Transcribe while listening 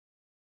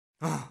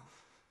Okay,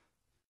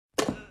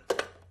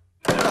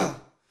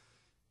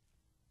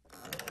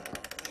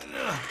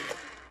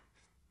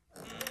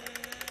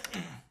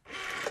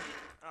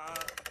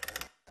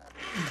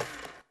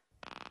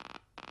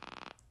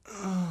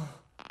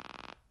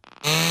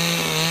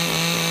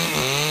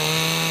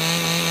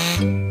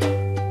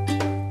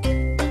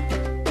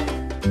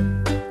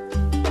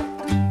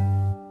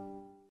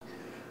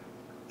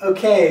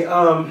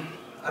 I've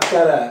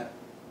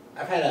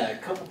had a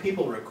couple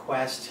people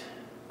request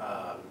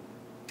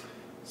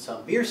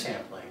some beer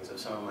samplings of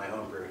some of my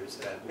home brews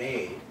that I've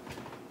made,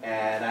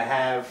 and I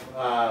have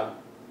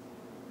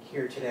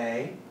here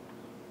today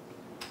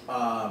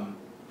a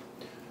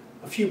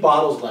few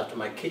bottles left of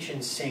my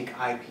Kitchen Sink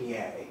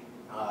IPA.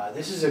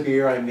 This is a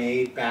beer I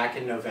made back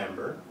in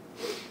November,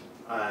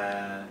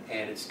 and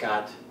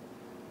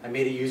I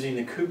made it using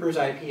the Coopers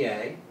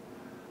IPA,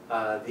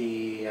 a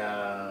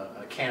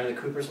can of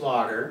the Coopers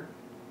Lager,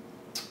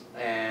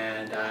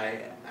 and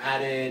I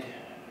added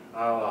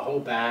a whole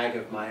bag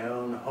of my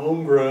own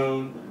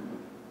homegrown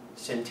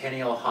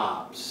Centennial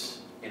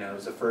hops. You know, it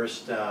was the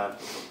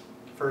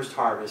first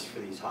harvest for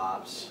these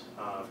hops,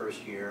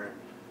 first year.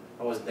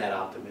 I wasn't that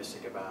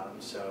optimistic about them,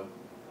 so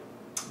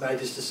but I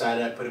just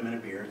decided I'd put them in a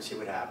beer and see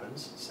what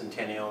happens.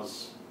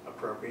 Centennial's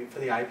appropriate for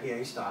the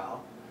IPA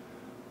style.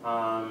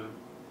 The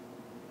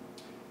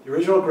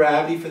original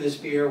gravity for this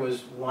beer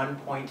was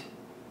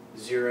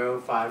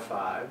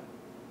 1.055,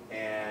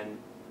 and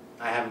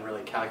I haven't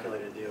really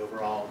calculated the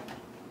overall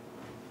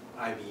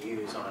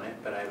IBUs on it,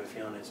 but I have a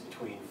feeling it's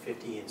between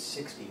 50 and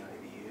 60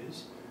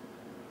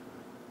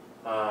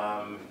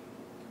 IBUs.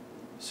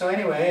 So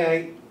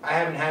anyway, I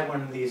haven't had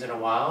one of these in a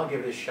while. I'll give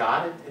it a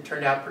shot. It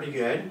turned out pretty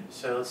good,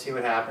 so let's see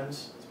what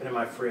happens. It's been in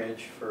my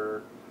fridge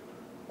for,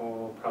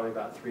 probably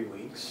about 3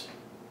 weeks.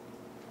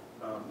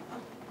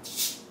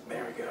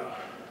 There we go.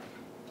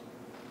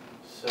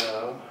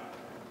 So,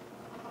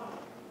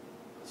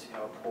 let's see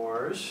how it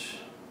pours.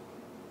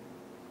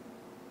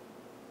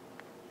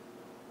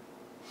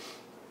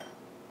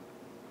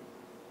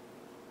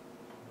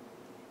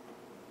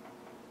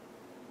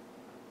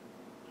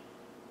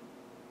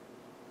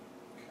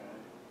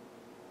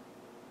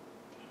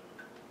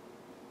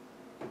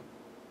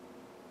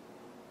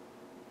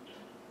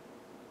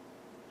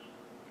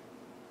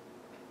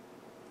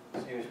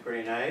 Seems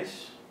pretty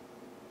nice.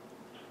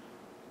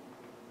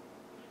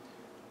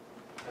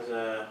 Has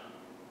a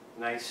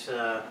nice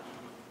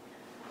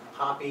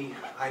hoppy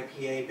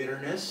IPA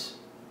bitterness.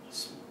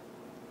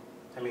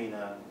 I mean,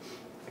 I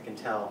can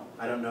tell.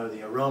 I don't know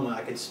the aroma.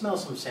 I can smell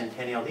some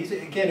Centennial. These,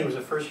 again, it was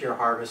a first-year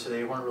harvest, so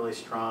they weren't really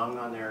strong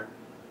on their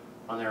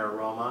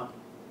aroma.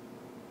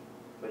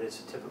 But it's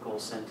a typical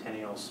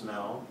Centennial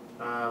smell.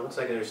 Looks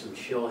like there's some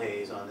chill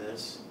haze on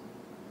this,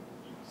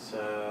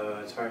 so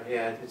it's hard.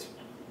 Yeah, it's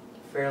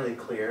fairly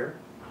clear.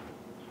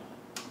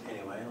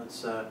 Anyway,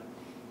 let's.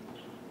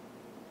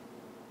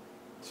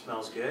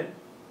 Smells good.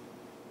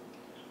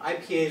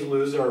 IPAs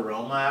lose their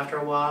aroma after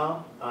a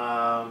while,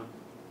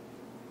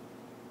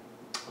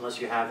 unless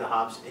you have the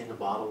hops in the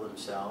bottle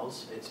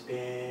themselves. It's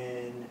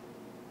been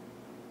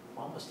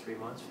almost 3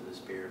 months for this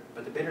beer,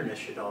 but the bitterness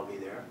should all be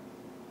there.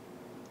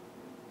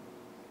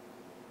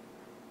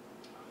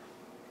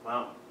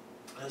 Wow,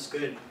 that's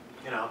good.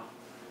 You know,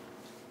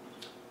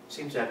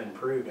 seems to have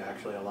improved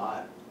actually a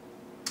lot.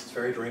 It's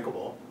very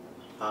drinkable.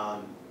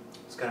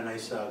 It's got a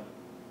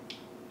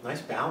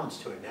nice balance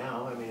to it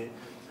now. I mean,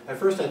 at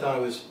first I thought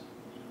it was,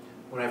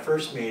 when I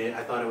first made it,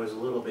 I thought it was a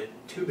little bit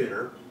too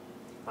bitter,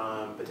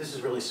 but this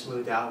is really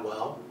smoothed out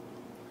well.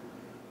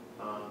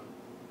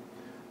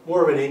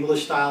 More of an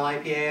English style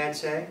IPA, I'd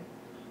say,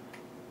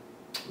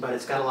 but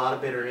it's got a lot of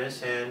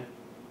bitterness and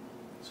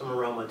some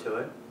aroma to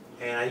it.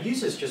 And I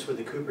use this just with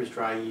the Coopers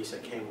dry yeast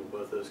that came with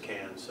both those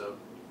cans, so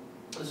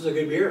this is a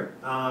good beer.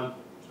 I'm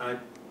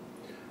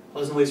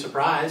pleasantly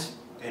surprised,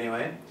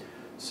 anyway.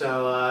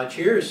 So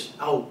cheers.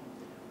 Oh,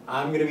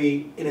 I'm going to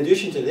be, in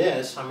addition to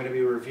this, I'm going to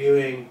be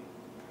reviewing,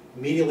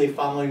 immediately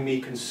following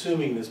me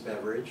consuming this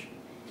beverage,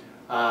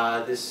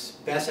 this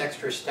best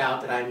Extra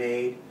Stout that I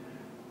made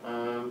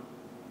a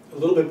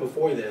little bit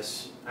before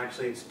this.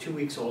 Actually, it's 2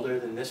 weeks older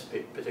than this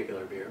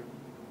particular beer.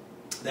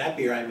 That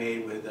beer I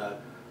made with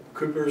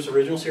Coopers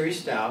Original Series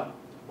Stout,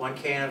 1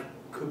 can of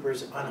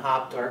Coopers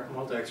Unhopped Dark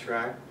Malt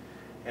Extract,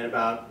 and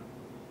about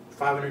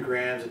 500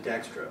 grams of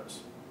dextrose.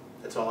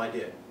 That's all I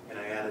did. And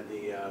I added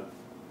the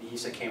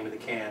yeast that came with the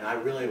can. I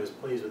really was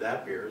pleased with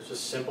that beer. It's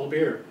just simple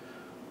beer.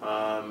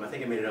 I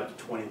think I made it up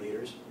to 20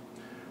 liters.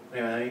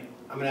 Anyway,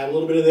 I'm going to add a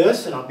little bit of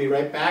this, and I'll be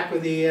right back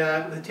with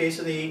the taste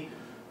of the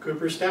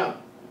Coopers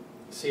Stout.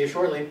 See you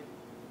shortly.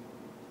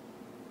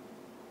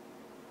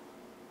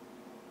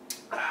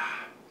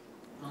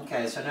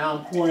 Okay, so now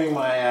I'm pouring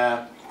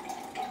my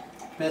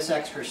best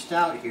Extra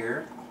Stout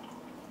here.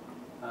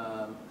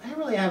 I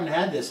really haven't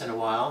had this in a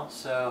while,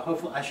 so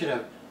hopefully I should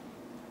have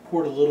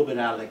poured a little bit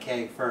out of the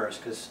keg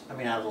first, out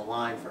of the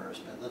line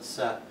first. But let's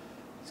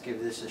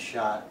give this a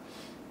shot.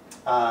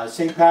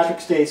 St.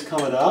 Patrick's Day is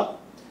coming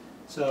up,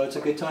 so it's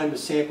a good time to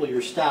sample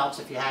your stouts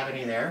if you have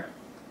any there.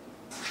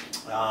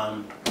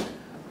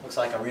 Looks Looks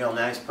like a real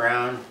nice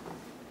brown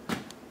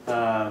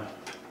head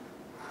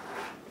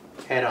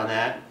on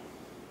that.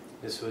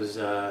 This was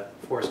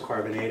force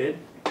carbonated.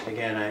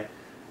 Again,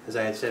 as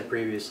I had said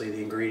previously,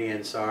 the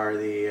ingredients are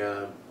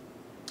the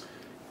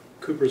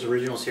Coopers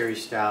Original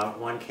Series Stout,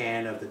 1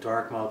 can of the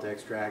dark malt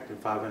extract, and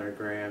 500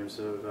 grams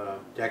of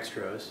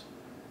dextrose.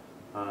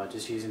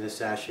 Just using the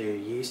sachet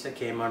of yeast that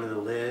came under the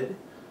lid.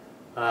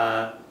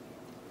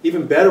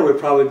 Even better would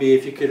probably be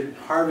if you could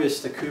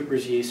harvest the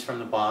Coopers yeast from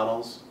the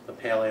bottles, the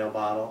pale ale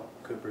bottle,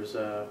 Coopers,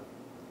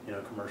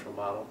 commercial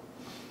bottle.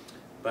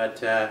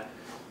 But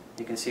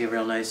you can see a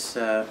real nice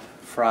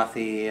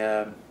frothy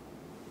head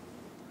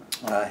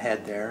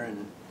there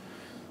and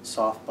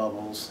soft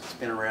bubbles. It's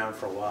been around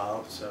for a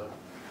while, so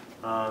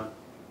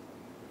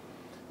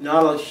not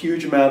a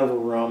huge amount of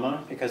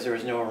aroma because there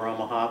was no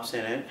aroma hops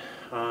in it.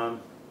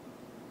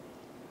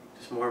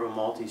 Just more of a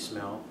malty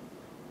smell.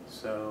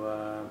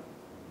 So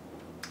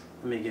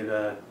let me give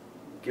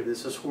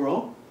this a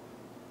swirl.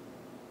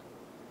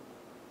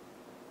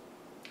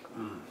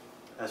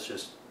 That's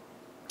just,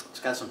 it's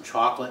got some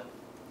chocolate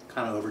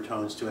kind of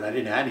overtones to it. I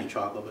didn't add any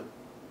chocolate, but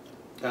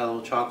got a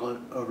little chocolate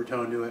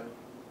overtone to it.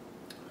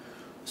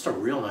 It's a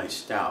real nice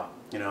stout,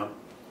 you know.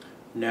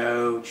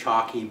 No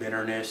chalky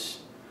bitterness.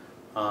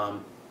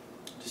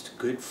 Just a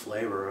good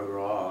flavor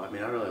overall. I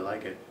mean, I really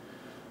like it.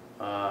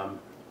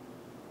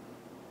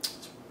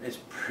 It's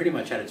pretty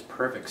much at its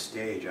perfect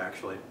stage,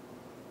 actually.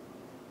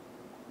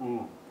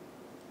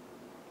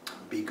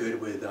 Be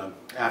good with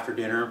after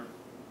dinner,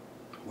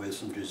 with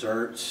some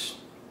desserts.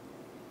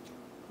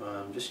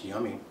 Just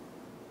yummy.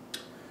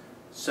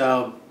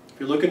 So, if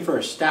you're looking for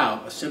a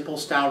stout, a simple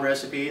stout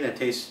recipe that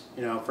tastes,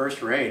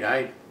 first rate,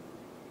 I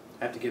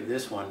have to give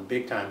this one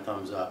big time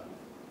thumbs up.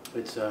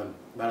 It's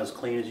about as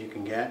clean as you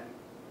can get.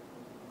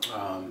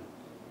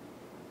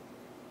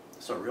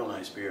 It's a real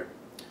nice beer.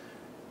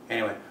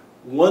 Anyway,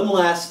 one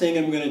last thing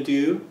I'm going to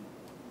do.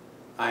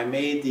 I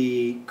made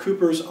the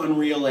Coopers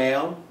Unreal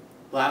Ale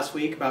last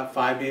week, about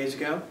 5 days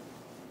ago.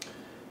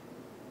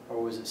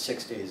 Or was it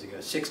 6 days ago?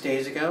 6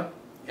 days ago.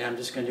 And I'm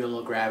just going to do a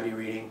little gravity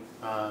reading,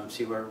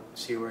 see where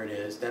it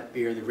is. That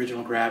beer, the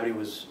original gravity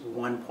was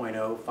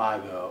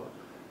 1.050,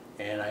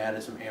 and I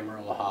added some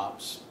Amarillo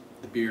hops.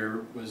 The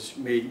beer was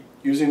made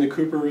using the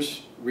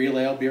Coopers Real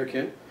Ale beer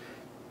kit.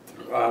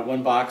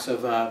 1 box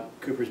of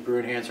Coopers Brew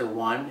Enhancer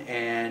 1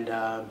 and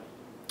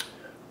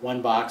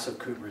 1 box of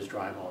Coopers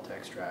Dry Malt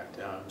Extract.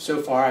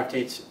 So far I've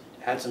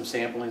had some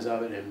samplings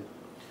of it, and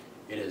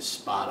it is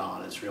spot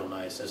on. It's real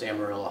nice. Those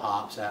Amarillo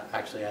hops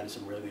actually added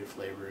some really good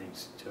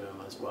flavorings to them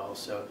as well.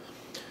 So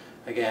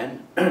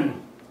again,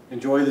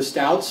 enjoy the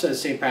stouts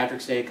as St.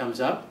 Patrick's Day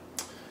comes up.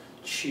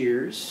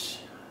 Cheers.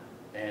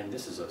 And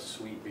this is a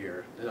sweet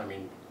beer. I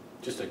mean,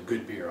 just a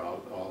good beer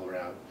all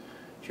around.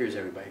 Cheers,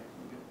 everybody.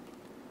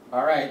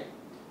 All right,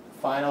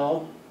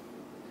 final.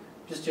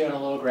 Just doing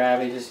a little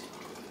gravity. Just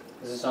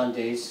this is on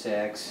day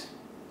 6.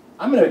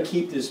 I'm going to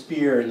keep this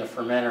beer in the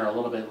fermenter a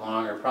little bit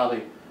longer,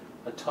 probably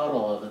a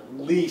total of at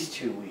least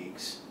 2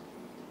 weeks.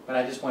 But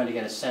I just wanted to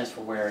get a sense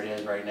for where it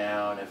is right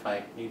now and if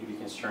I need to be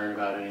concerned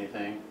about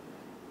anything.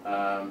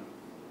 You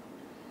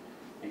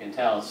can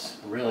tell it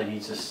really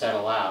needs to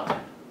settle out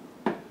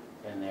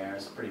in there.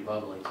 It's pretty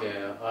bubbly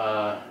too.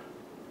 Wow,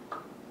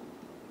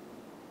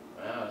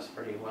 it's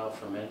pretty well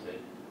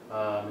fermented.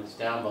 It's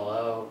down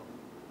below.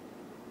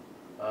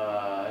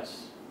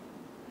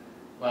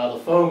 Well,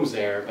 the foam's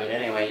there, but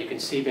anyway, you can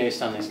see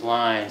based on these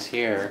lines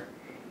here.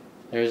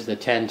 There's the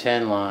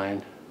 10-10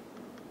 line,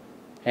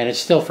 and it's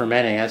still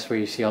fermenting. That's where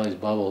you see all these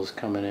bubbles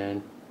coming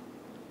in.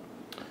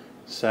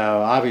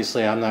 So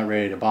obviously I'm not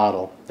ready to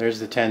bottle. There's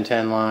the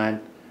 10-10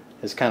 line.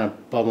 It's kind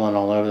of bubbling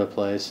all over the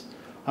place.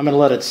 I'm going to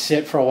let it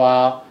sit for a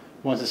while.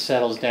 Once it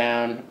settles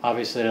down,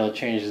 obviously it'll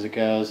change as it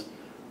goes.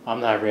 I'm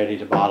not ready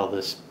to bottle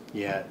this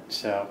yet.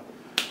 So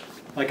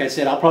like I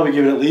said, I'll probably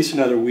give it at least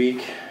another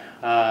week.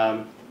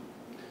 And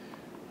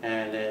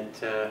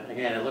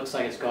again, it looks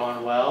like it's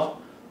going well.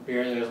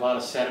 Beer, there's a lot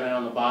of sediment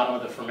on the bottom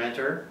of the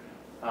fermenter.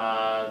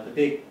 The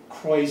big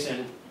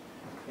kreuzen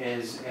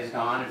is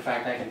gone. In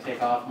fact, I can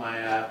take off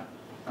my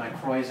my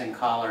kreuzen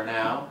collar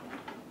now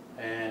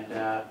and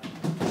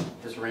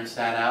just rinse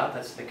that out.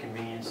 That's the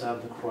convenience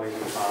of the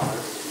kreuzen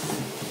collar.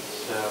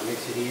 So it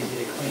makes it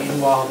easy to clean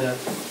while the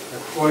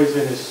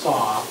kreuzen is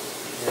soft.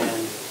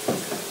 And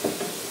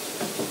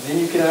then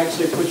you can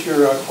actually put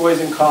your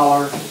kreuzen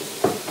collar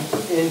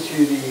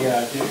into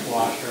the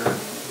dishwasher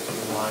if you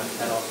want.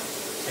 That'll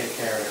take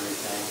care of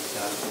everything.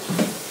 So,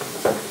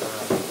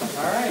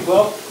 all right.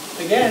 Well,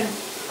 again,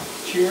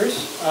 cheers.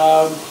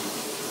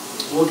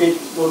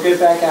 We'll get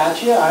back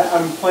at you.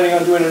 I'm planning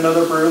on doing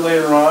another brew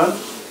later on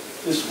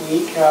this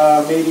week.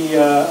 Maybe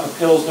a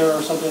Pilsner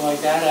or something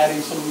like that.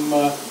 Adding some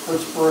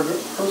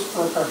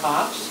Hertzberger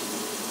hops.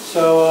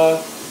 So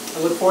I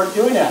look forward to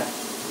doing that.